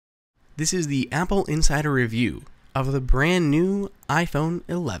This is the Apple Insider review of the brand new iPhone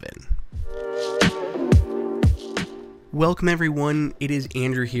 11. Welcome everyone, it is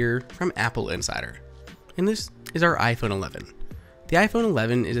Andrew here from Apple Insider, and this is our iPhone 11. The iPhone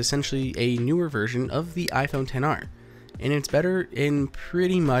 11 is essentially a newer version of the iPhone XR, and it's better in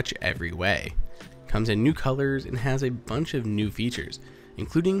pretty much every way. It comes in new colors and has a bunch of new features,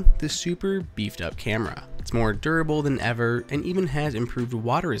 including the super beefed up camera. It's more durable than ever and even has improved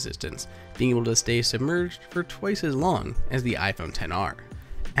water resistance, being able to stay submerged for twice as long as the iPhone XR.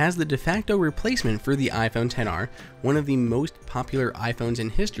 As the de facto replacement for the iPhone XR, one of the most popular iPhones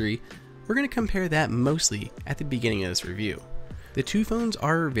in history, we're going to compare that mostly at the beginning of this review. The two phones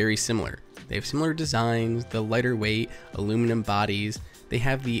are very similar. They have similar designs, the lighter weight aluminum bodies, they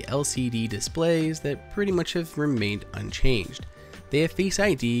have the LCD displays that pretty much have remained unchanged. They have Face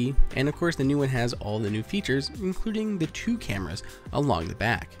ID, and of course the new one has all the new features, including the two cameras along the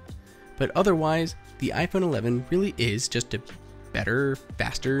back. But otherwise, the iPhone 11 really is just a better,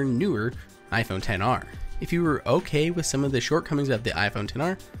 faster, newer iPhone XR. If you were okay with some of the shortcomings of the iPhone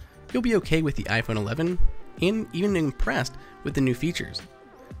XR, you'll be okay with the iPhone 11, and even impressed with the new features.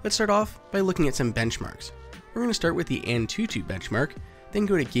 Let's start off by looking at some benchmarks. We're going to start with the Antutu benchmark, then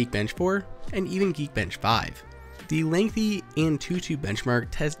go to Geekbench 4, and even Geekbench 5. The lengthy Antutu benchmark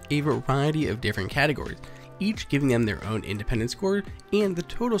tests a variety of different categories, each giving them their own independent score and the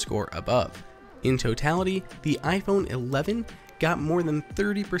total score above. In totality, the iPhone 11 got more than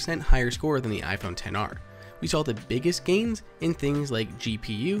 30% higher score than the iPhone XR. We saw the biggest gains in things like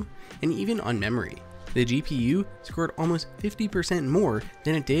GPU and even on memory. The GPU scored almost 50% more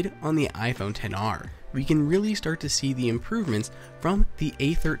than it did on the iPhone XR. We can really start to see the improvements from the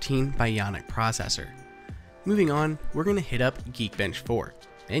A13 Bionic processor. Moving on, we're going to hit up Geekbench 4.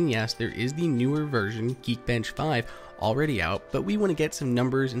 And yes, there is the newer version, Geekbench 5, already out, but we want to get some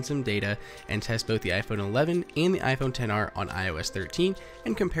numbers and some data and test both the iPhone 11 and the iPhone XR on iOS 13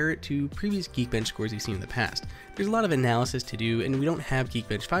 and compare it to previous Geekbench scores you've seen in the past. There's a lot of analysis to do, and we don't have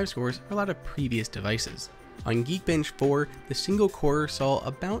Geekbench 5 scores for a lot of previous devices. On Geekbench 4, the single core saw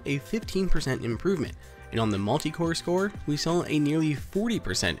about a 15% improvement, and on the multi-core score, we saw a nearly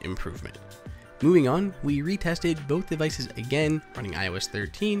 40% improvement. Moving on, we retested both devices again running iOS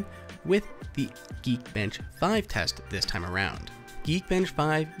 13 with the Geekbench 5 test this time around. Geekbench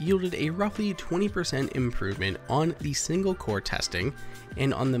 5 yielded a roughly 20% improvement on the single core testing,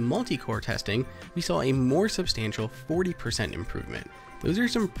 and on the multi-core testing, we saw a more substantial 40% improvement. Those are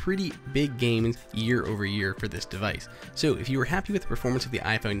some pretty big gains year over year for this device. So if you were happy with the performance of the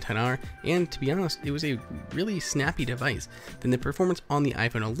iPhone XR, and to be honest, it was a really snappy device, then the performance on the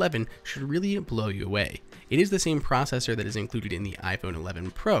iPhone 11 should really blow you away. It is the same processor that is included in the iPhone 11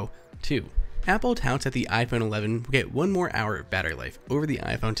 Pro, too. Apple touts that the iPhone 11 will get one more hour of battery life over the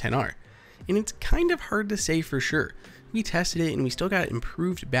iPhone XR, and it's kind of hard to say for sure. We tested it and we still got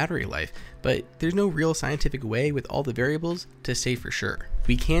improved battery life, but there's no real scientific way with all the variables to say for sure.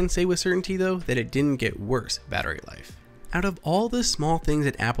 We can say with certainty though that it didn't get worse battery life. Out of all the small things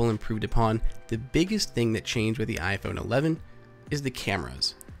that Apple improved upon, the biggest thing that changed with the iPhone 11 is the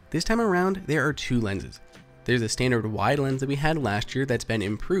cameras. This time around, there are two lenses. There's a standard wide lens that we had last year that's been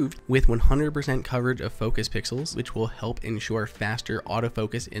improved with 100% coverage of focus pixels, which will help ensure faster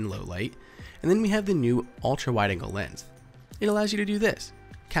autofocus in low light. And then we have the new ultra wide angle lens. It allows you to do this: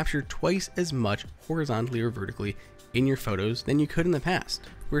 capture twice as much horizontally or vertically in your photos than you could in the past.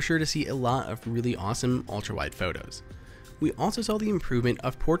 We're sure to see a lot of really awesome ultra wide photos. We also saw the improvement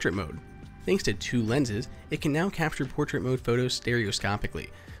of portrait mode. Thanks to two lenses, it can now capture portrait mode photos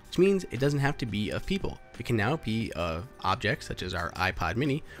stereoscopically, which means it doesn't have to be of people. It can now be of objects such as our iPod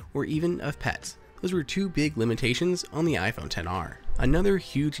mini or even of pets. Those were two big limitations on the iPhone XR. Another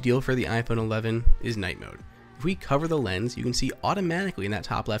huge deal for the iPhone 11 is night mode. If we cover the lens, you can see automatically in that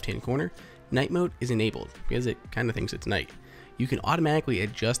top left hand corner, night mode is enabled because it kind of thinks it's night. You can automatically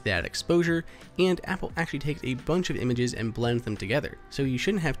adjust that exposure, and Apple actually takes a bunch of images and blends them together, so you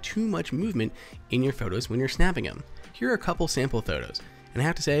shouldn't have too much movement in your photos when you're snapping them. Here are a couple sample photos. And I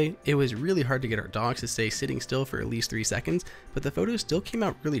have to say, it was really hard to get our dogs to stay sitting still for at least 3 seconds, but the photos still came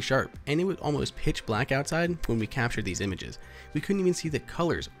out really sharp, and it was almost pitch black outside when we captured these images. We couldn't even see the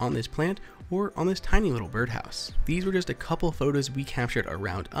colors on this plant or on this tiny little birdhouse. These were just a couple photos we captured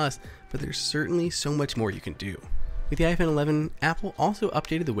around us, but there's certainly so much more you can do. With the iPhone 11, Apple also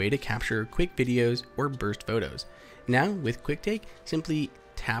updated the way to capture quick videos or burst photos. Now, with QuickTake, simply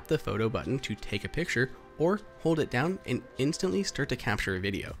tap the photo button to take a picture, or hold it down and instantly start to capture a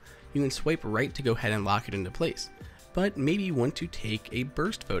video. You can swipe right to go ahead and lock it into place. But maybe you want to take a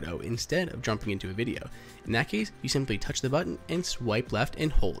burst photo instead of jumping into a video. In that case, you simply touch the button and swipe left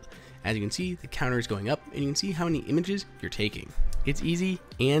and hold. As you can see, the counter is going up and you can see how many images you're taking. It's easy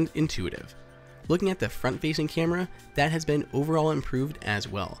and intuitive. Looking at the front-facing camera, that has been overall improved as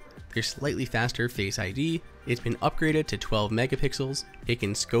well. There's slightly faster Face ID, it's been upgraded to 12 megapixels, it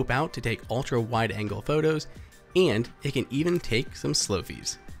can scope out to take ultra wide angle photos, and it can even take some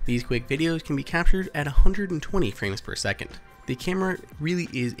slow-fies. These quick videos can be captured at 120 frames per second. The camera really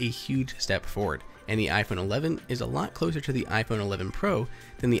is a huge step forward, and the iPhone 11 is a lot closer to the iPhone 11 Pro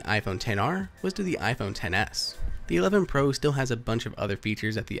than the iPhone XR was to the iPhone XS. The 11 Pro still has a bunch of other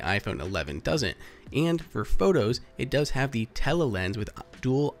features that the iPhone 11 doesn't, and for photos, it does have the tele-lens with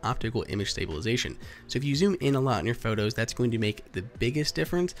dual optical image stabilization. So if you zoom in a lot in your photos, that's going to make the biggest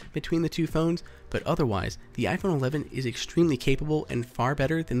difference between the two phones, but otherwise, the iPhone 11 is extremely capable and far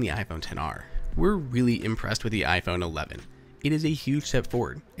better than the iPhone XR. We're really impressed with the iPhone 11. It is a huge step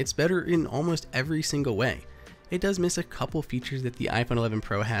forward. It's better in almost every single way. It does miss a couple features that the iPhone 11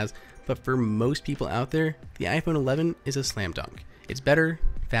 Pro has, but for most people out there, the iPhone 11 is a slam dunk. It's better,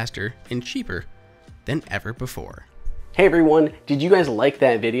 faster, and cheaper than ever before. Hey everyone, did you guys like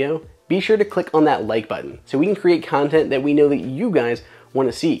that video? Be sure to click on that like button so we can create content that we know that you guys want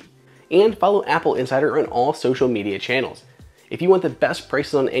to see. And follow Apple Insider on all social media channels. If you want the best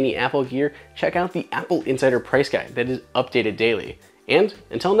prices on any Apple gear, check out the Apple Insider price guide that is updated daily. And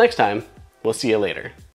until next time, we'll see you later.